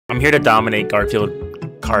I'm here to dominate Garfield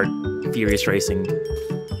Kart Furious Racing.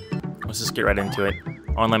 Let's just get right into it.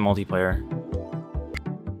 Online multiplayer.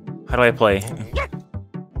 How do I play?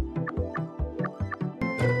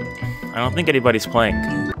 I don't think anybody's playing.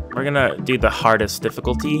 We're gonna do the hardest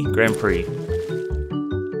difficulty, Grand Prix.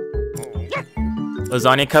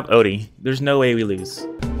 Lasagna Cup Odie. There's no way we lose.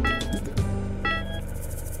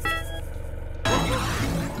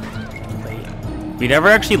 We never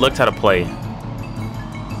actually looked how to play.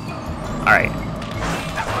 Alright.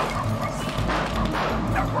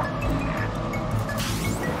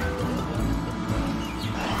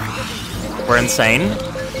 We're insane.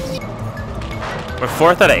 We're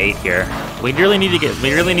 4th out of 8 here. We really need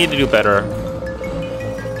to do better.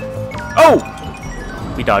 Oh!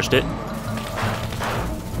 We dodged it.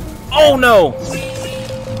 Oh no!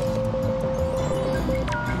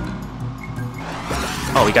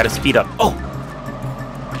 Oh, we gotta speed up. Oh!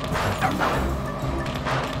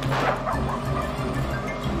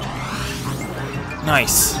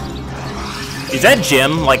 Nice. Is that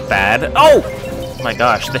Jim, like, bad? Oh! My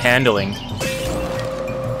gosh, the handling.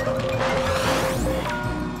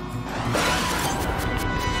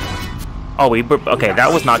 Oh, okay,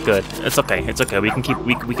 that was not good. It's okay, it's okay. We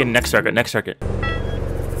can next circuit.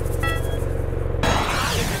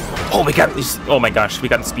 Oh, we got these. Oh my gosh, we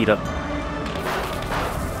got the speed up.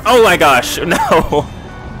 Oh my gosh, no.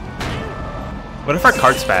 What if our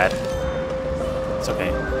kart's bad? It's okay.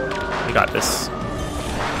 We got this.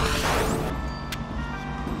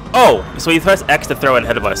 Oh, so we press X to throw it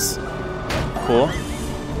ahead of us. Cool.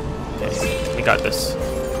 Okay, we got this.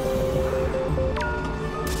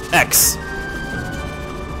 X.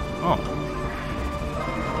 Oh.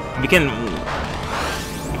 We didn't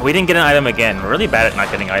get an item again. We're really bad at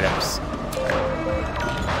not getting items.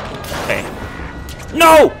 Okay.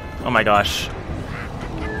 No! Oh my gosh.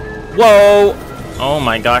 Whoa! Oh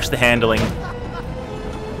my gosh, the handling.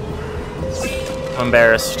 I'm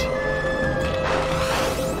embarrassed.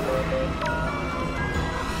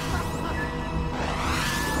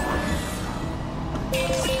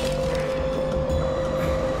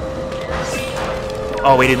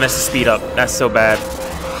 Oh, we did miss the speed up. That's so bad.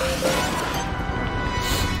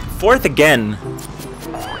 4th again.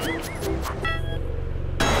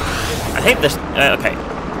 I hate this. Okay.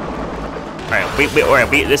 All right.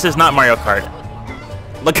 This is not Mario Kart.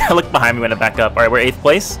 Look behind me when I back up. All right, we're 8th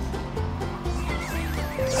place.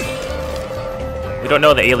 We don't know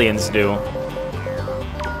what the aliens do.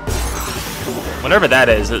 Whatever that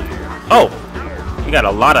is. Oh, we got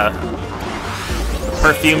a lot of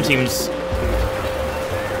perfume. Seems.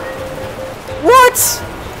 What?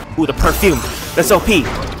 Ooh, the perfume. That's OP.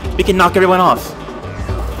 We can knock everyone off.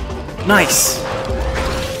 Nice.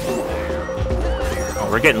 Oh,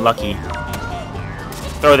 we're getting lucky.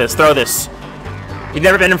 Throw this. We've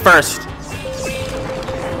never been in first.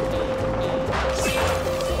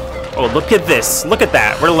 Oh, look at this. Look at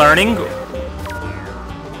that. We're learning.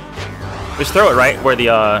 Just throw it right where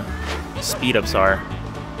the speed ups are.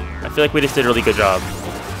 I feel like we just did a really good job.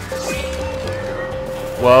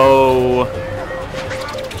 Whoa.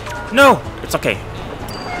 No, it's okay.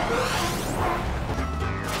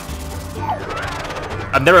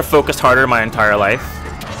 I've never focused harder in my entire life.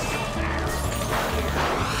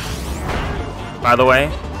 By the way,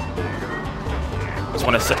 just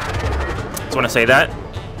want to say that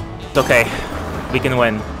it's okay. We can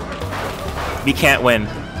win. We can't win.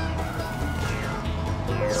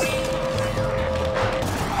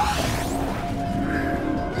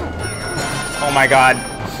 Oh my god.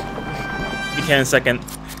 We can in a second.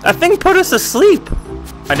 That thing put us to sleep.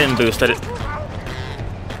 I didn't boost it.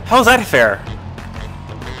 How's that fair?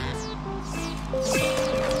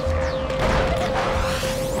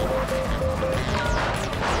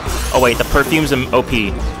 Oh wait, the perfume's OP.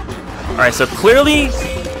 Alright, so clearly...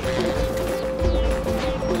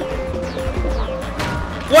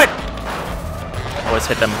 What? Oh, let's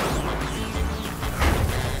hit them.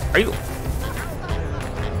 Are you...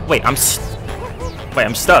 Wait, I'm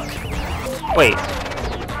stuck. Wait.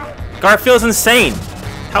 Garfield's insane.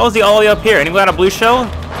 How is he all the way up here? Anyone got a blue shell?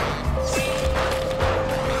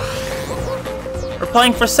 We're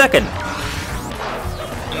playing for 2nd.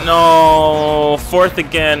 No, 4th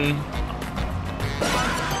again.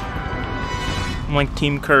 I'm like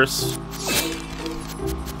team curse.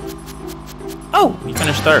 Oh, we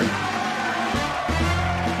finished 3rd.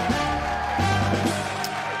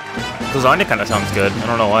 Lasagna kind of sounds good. I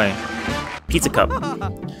don't know why. Pizza cup.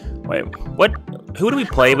 Wait, what? Who do we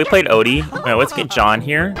play? We played Odie. Alright, let's get John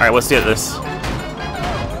here. Alright, let's do this.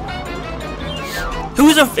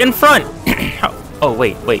 Who's in front? Oh,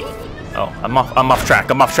 wait. Oh, I'm off track.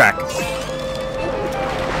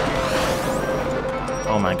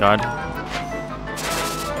 Oh my god.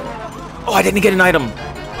 Oh, I didn't get an item.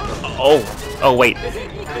 Oh, oh wait.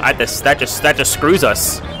 That just screws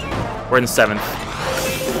us. We're in 7th.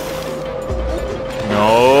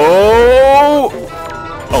 No.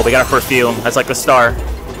 Oh, we got our first few. That's like the star.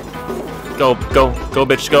 Go, go, go,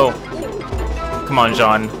 bitch, go. Come on,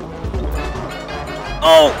 John.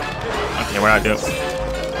 Oh. Okay, we're not doing.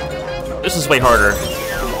 This is way harder.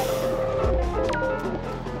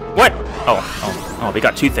 What? Oh, we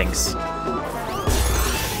got 2 things.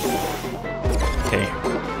 Okay.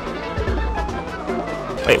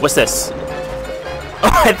 Wait, what's this?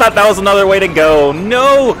 Oh, I thought that was another way to go.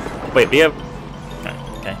 No! Wait, we have...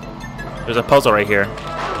 Okay. There's a puzzle right here.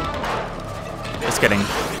 Just kidding.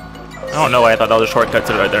 I don't know why I thought that was a shortcut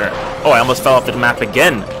to right there. Oh, I almost fell off the map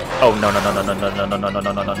again. Oh, no, no, no, no, no, no, no, no, no,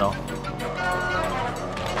 no, no, no, no.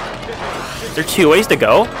 Is there 2 ways to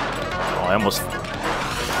go? Oh, I almost...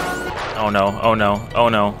 Oh no, oh no, oh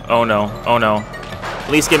no, oh no, oh no.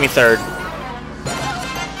 At least give me 3rd.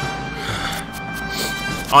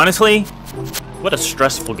 Honestly, what a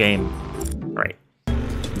stressful game. Right.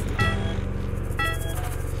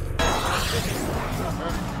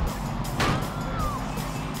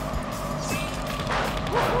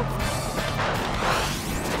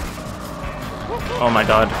 Oh my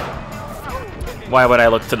god. Why would I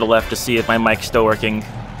look to the left to see if my mic's still working?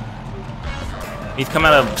 We've come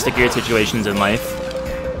out of stickier situations in life.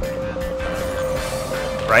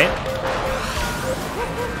 Right?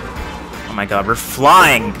 Oh my god, we're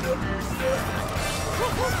flying!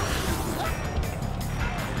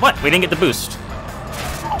 What? We didn't get the boost.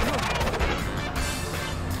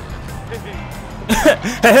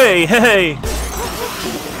 Hey, hey!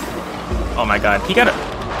 Oh my god, he got it.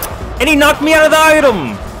 And he knocked me out of the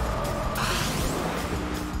item!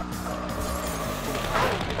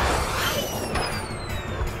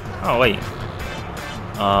 Oh, wait.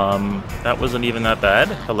 That wasn't even that bad.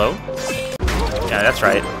 Hello? Yeah, that's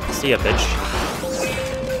right. See ya, bitch.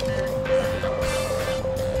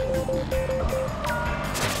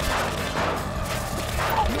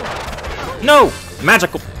 No!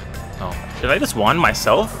 Magical... Oh, did I just wand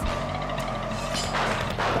myself?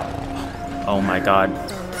 Oh my god.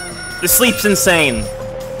 This sleep's insane!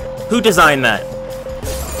 Who designed that?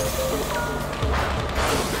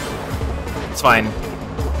 It's fine.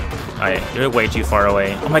 Alright, you're way too far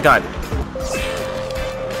away. Oh my god.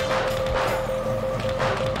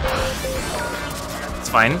 It's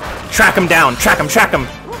fine. Track him down! Track him! Track him!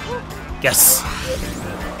 Yes!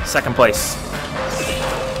 2nd place.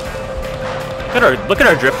 Look at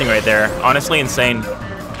our drifting right there. Honestly, insane.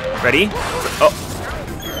 Ready? Oh.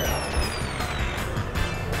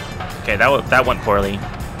 Okay, that went poorly.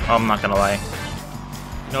 Oh, I'm not gonna lie.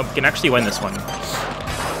 No, we can actually win this one.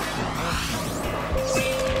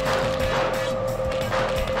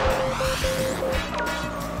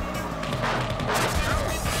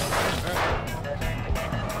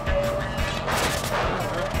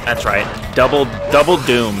 That's right. Double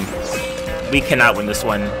doom. We cannot win this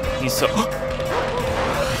one. He's so...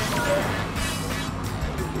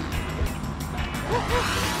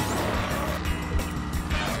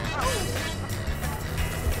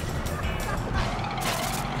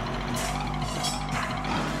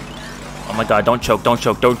 Oh my god, don't choke, don't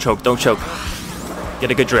choke, don't choke, don't choke.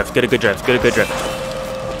 Get a good drift, get a good drift, get a good drift.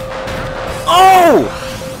 Oh!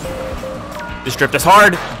 This drift is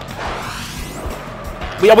hard.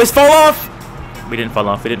 We always fall off! We didn't fall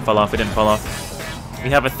off, we didn't fall off, we didn't fall off. We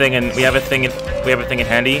have a thing in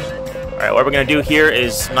handy. Alright, what we're gonna do here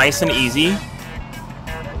is nice and easy.